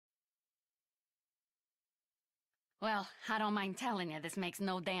Well, I don't mind telling you, this makes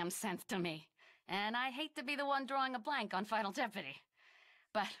no damn sense to me. And I hate to be the one drawing a blank on Final Jeopardy.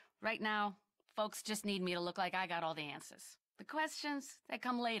 But right now, folks just need me to look like I got all the answers. The questions, they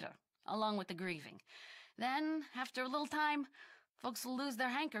come later, along with the grieving. Then, after a little time, folks will lose their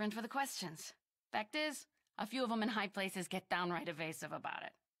hankering for the questions. Fact is, a few of them in high places get downright evasive about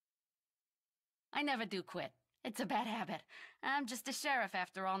it. I never do quit. It's a bad habit. I'm just a sheriff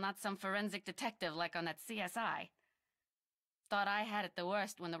after all, not some forensic detective like on that CSI. Thought I had it the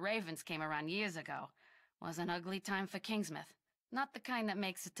worst when the Ravens came around years ago. Was an ugly time for Kingsmouth. Not the kind that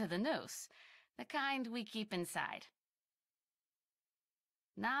makes it to the news. The kind we keep inside.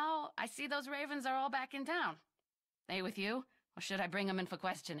 Now, I see those Ravens are all back in town. They with you, or should I bring them in for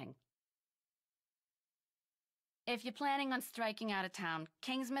questioning? If you're planning on striking out of town,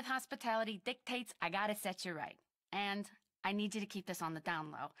 Kingsmouth hospitality dictates I gotta set you right. And I need you to keep this on the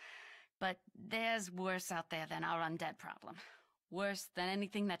down low. But there's worse out there than our undead problem. Worse than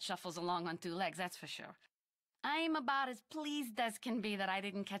anything that shuffles along on two legs, that's for sure. I'm about as pleased as can be that I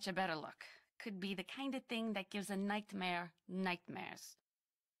didn't catch a better look. Could be the kind of thing that gives a nightmare nightmares.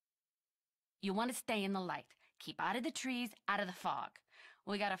 You want to stay in the light. Keep out of the trees, out of the fog.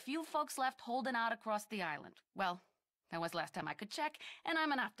 We got a few folks left holding out across the island. Well, that was last time I could check, and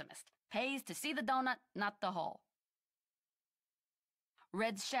I'm an optimist. Pays to see the donut, not the hole.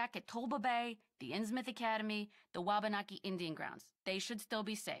 Red's Shack at Tolba Bay, the Innsmouth Academy, the Wabanaki Indian Grounds. They should still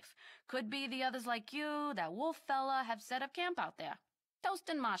be safe. Could be the others like you, that wolf fella, have set up camp out there.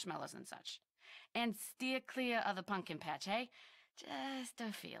 Toasting marshmallows and such. And steer clear of the pumpkin patch, eh? Just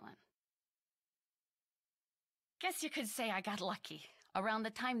a feeling. Guess you could say I got lucky. Around the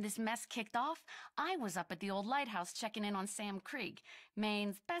time this mess kicked off, I was up at the old lighthouse checking in on Sam Krieg,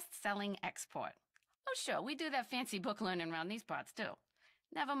 Maine's best-selling export. Oh, sure, we do that fancy book learning around these parts, too.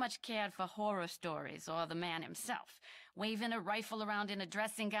 Never much cared for horror stories or the man himself. Waving a rifle around in a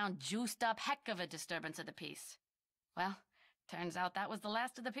dressing gown, juiced up, heck of a disturbance of the peace. Well, turns out that was the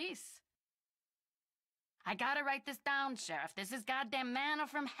last of the peace. I gotta write this down, Sheriff. This is goddamn manna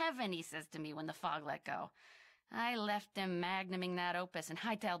from heaven, he says to me when the fog let go. I left him magnuming that opus and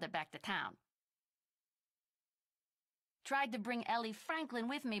hightailed it back to town. Tried to bring Ellie Franklin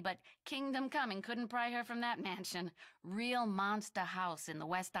with me, but Kingdom Coming couldn't pry her from that mansion. Real monster house in the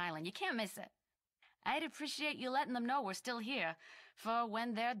West Island. You can't miss it. I'd appreciate you letting them know we're still here, for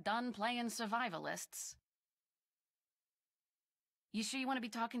when they're done playing survivalists. You sure you want to be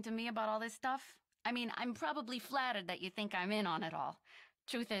talking to me about all this stuff? I mean, I'm probably flattered that you think I'm in on it all.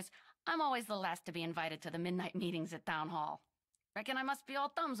 Truth is, I'm always the last to be invited to the midnight meetings at Town Hall. Reckon I must be all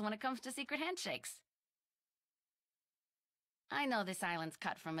thumbs when it comes to secret handshakes. I know this island's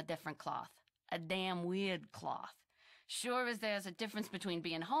cut from a different cloth. A damn weird cloth. Sure as there's a difference between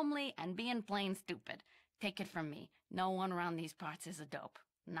being homely and being plain stupid. Take it from me, no one around these parts is a dope.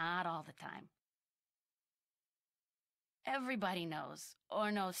 Not all the time. Everybody knows,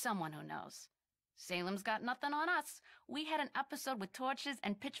 or knows someone who knows. Salem's got nothing on us. We had an episode with torches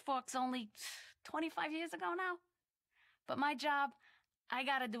and pitchforks only 25 years ago now. But my job, I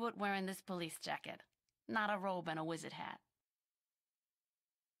gotta do it wearing this police jacket. Not a robe and a wizard hat.